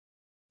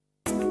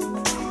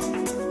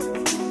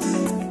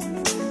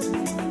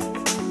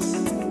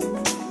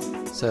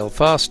Sail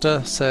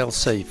faster, sail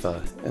safer,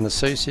 in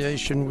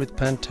association with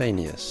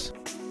Pantanius.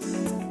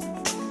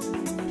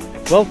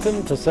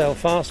 Welcome to Sail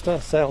Faster,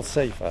 Sail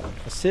Safer,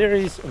 a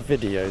series of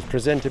videos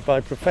presented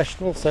by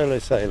professional solo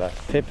sailor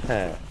Pip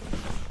Hare.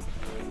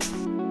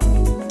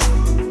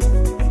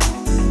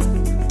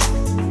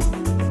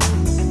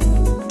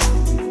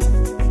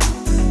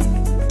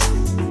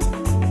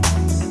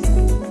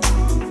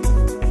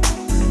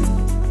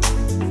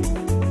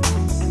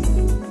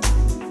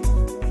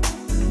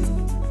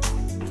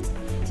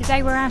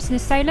 Today we're out in the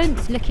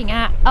Solent looking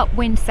at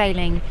upwind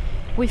sailing.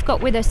 We've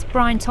got with us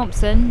Brian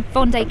Thompson,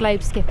 Vendée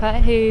Globe skipper,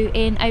 who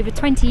in over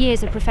 20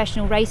 years of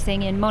professional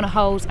racing in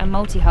monohulls and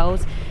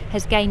multi-hulls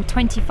has gained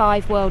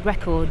 25 world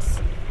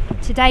records.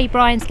 Today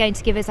Brian's going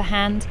to give us a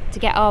hand to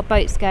get our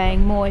boats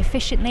going more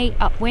efficiently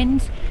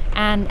upwind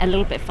and a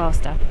little bit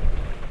faster.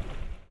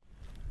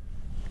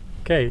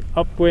 Okay,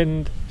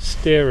 upwind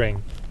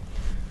steering.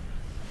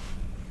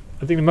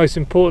 I think the most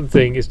important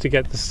thing is to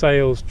get the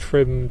sails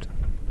trimmed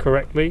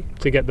correctly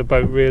to get the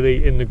boat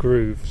really in the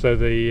groove, so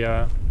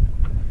the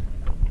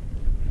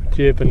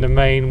jib and the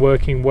main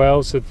working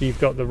well, so that you've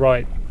got the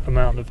right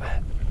amount of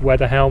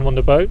weather helm on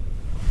the boat,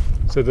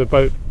 so the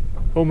boat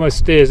almost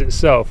steers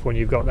itself when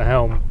you've got the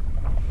helm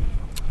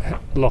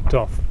locked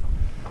off.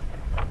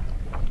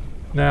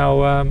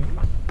 Now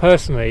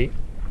personally,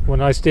 when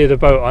I steer the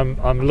boat,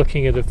 I'm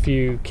looking at a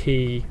few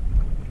key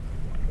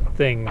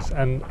things,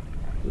 and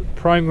the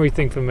primary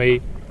thing for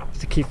me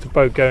to keep the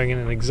boat going in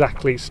an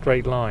exactly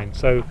straight line.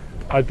 So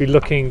I'd be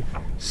looking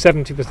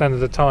 70% of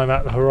the time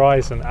at the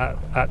horizon,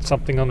 at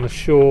something on the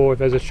shore, if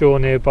there's a shore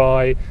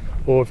nearby,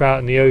 or if out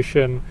in the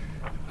ocean,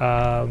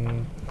 a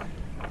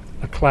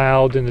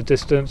cloud in the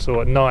distance,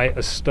 or at night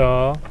a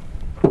star,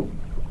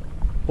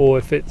 or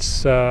if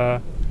it's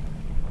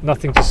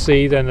nothing to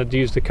see, then I'd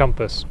use the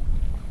compass.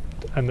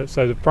 And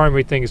so the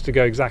primary thing is to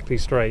go exactly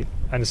straight,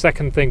 and the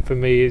second thing for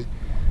me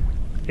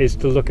is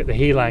to look at the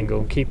heel angle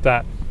and keep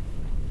that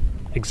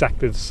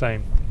exactly the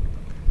same.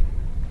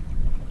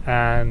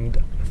 And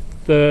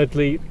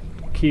thirdly,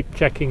 keep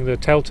checking the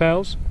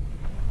telltales.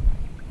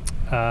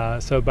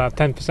 So about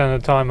 10% of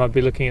the time I'd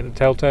be looking at the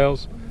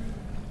telltales,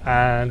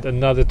 and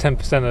another 10%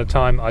 of the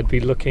time I'd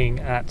be looking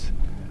at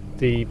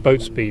the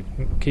boat speed,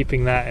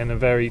 keeping that in a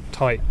very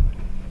tight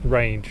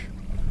range.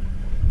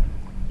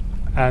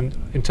 And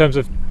in terms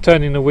of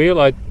turning the wheel,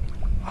 I'd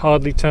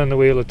hardly turn the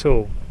wheel at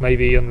all.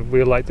 Maybe on a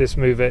wheel like this,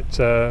 move it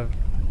a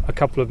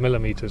couple of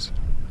millimeters.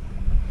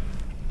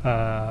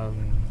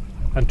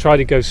 And try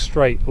to go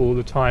straight all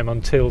the time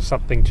until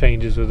something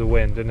changes with the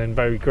wind, and then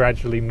very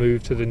gradually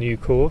move to the new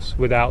course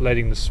without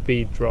letting the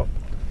speed drop.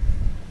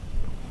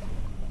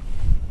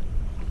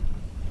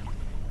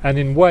 And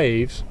in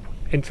waves,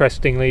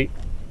 interestingly,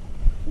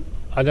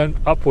 I don't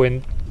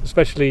upwind,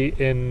 especially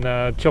in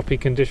choppy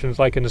conditions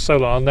like in the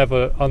Solent.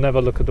 I'll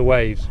never look at the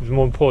waves. It's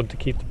more important to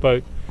keep the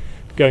boat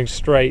going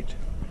straight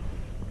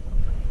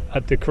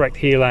at the correct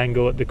heel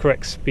angle, at the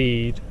correct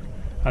speed,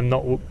 and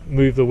not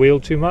move the wheel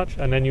too much,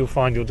 and then you'll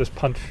find you'll just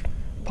punch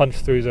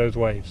through those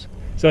waves.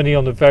 It's only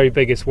on the very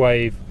biggest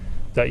wave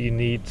that you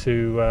need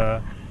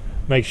to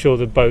make sure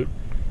the boat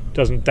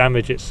doesn't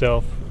damage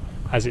itself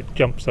as it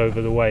jumps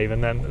over the wave,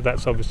 and then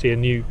that's obviously a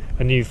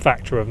new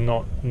factor of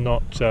not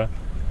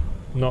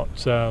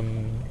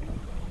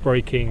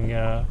breaking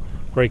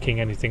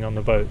anything on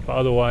the boat. But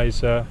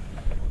otherwise,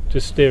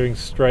 just steering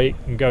straight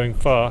and going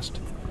fast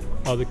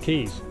are the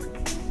keys.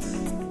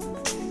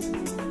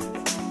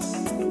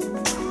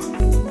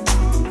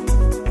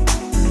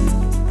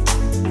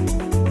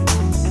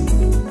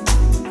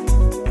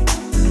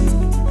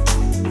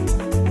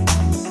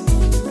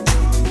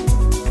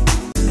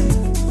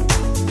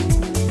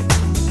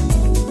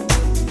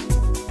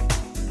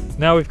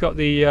 Now we've got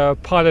the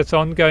pilot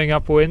on going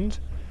upwind,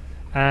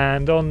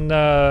 and on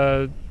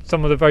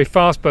some of the very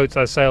fast boats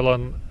I sail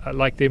on,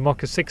 like the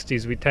Mocha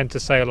 60s, we tend to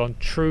sail on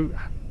true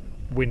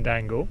wind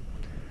angle.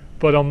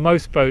 But on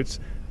most boats,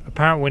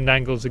 apparent wind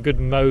angle is a good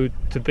mode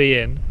to be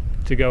in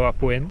to go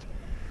upwind,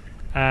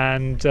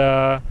 and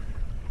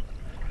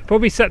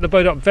probably set the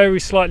boat up very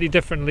slightly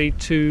differently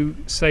to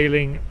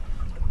sailing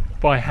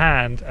by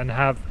hand, and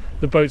have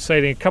the boat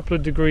sailing a couple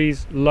of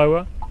degrees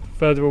lower,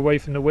 further away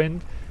from the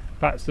wind.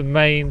 Perhaps the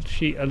main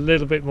sheet a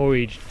little bit more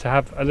each, to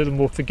have a little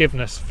more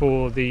forgiveness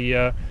for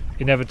the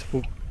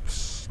inevitable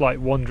slight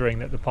wandering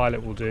that the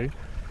pilot will do.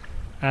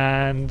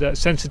 And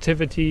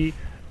sensitivity,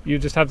 you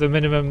just have the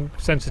minimum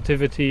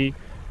sensitivity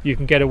you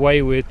can get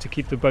away with to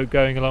keep the boat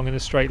going along in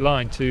a straight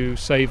line, to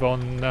save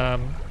on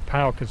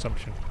power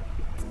consumption.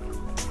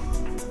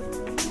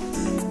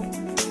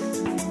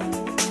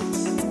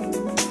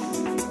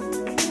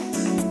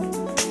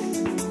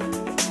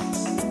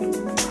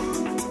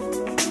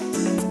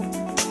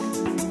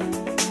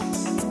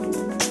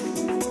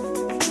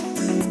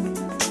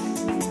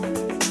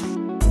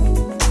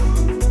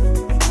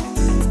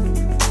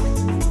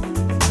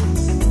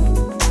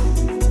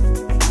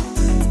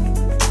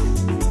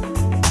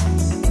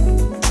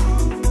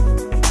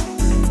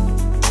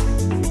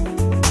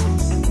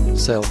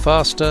 Sail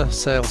faster,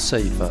 sail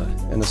safer,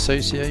 in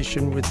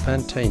association with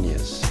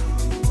Pantanius.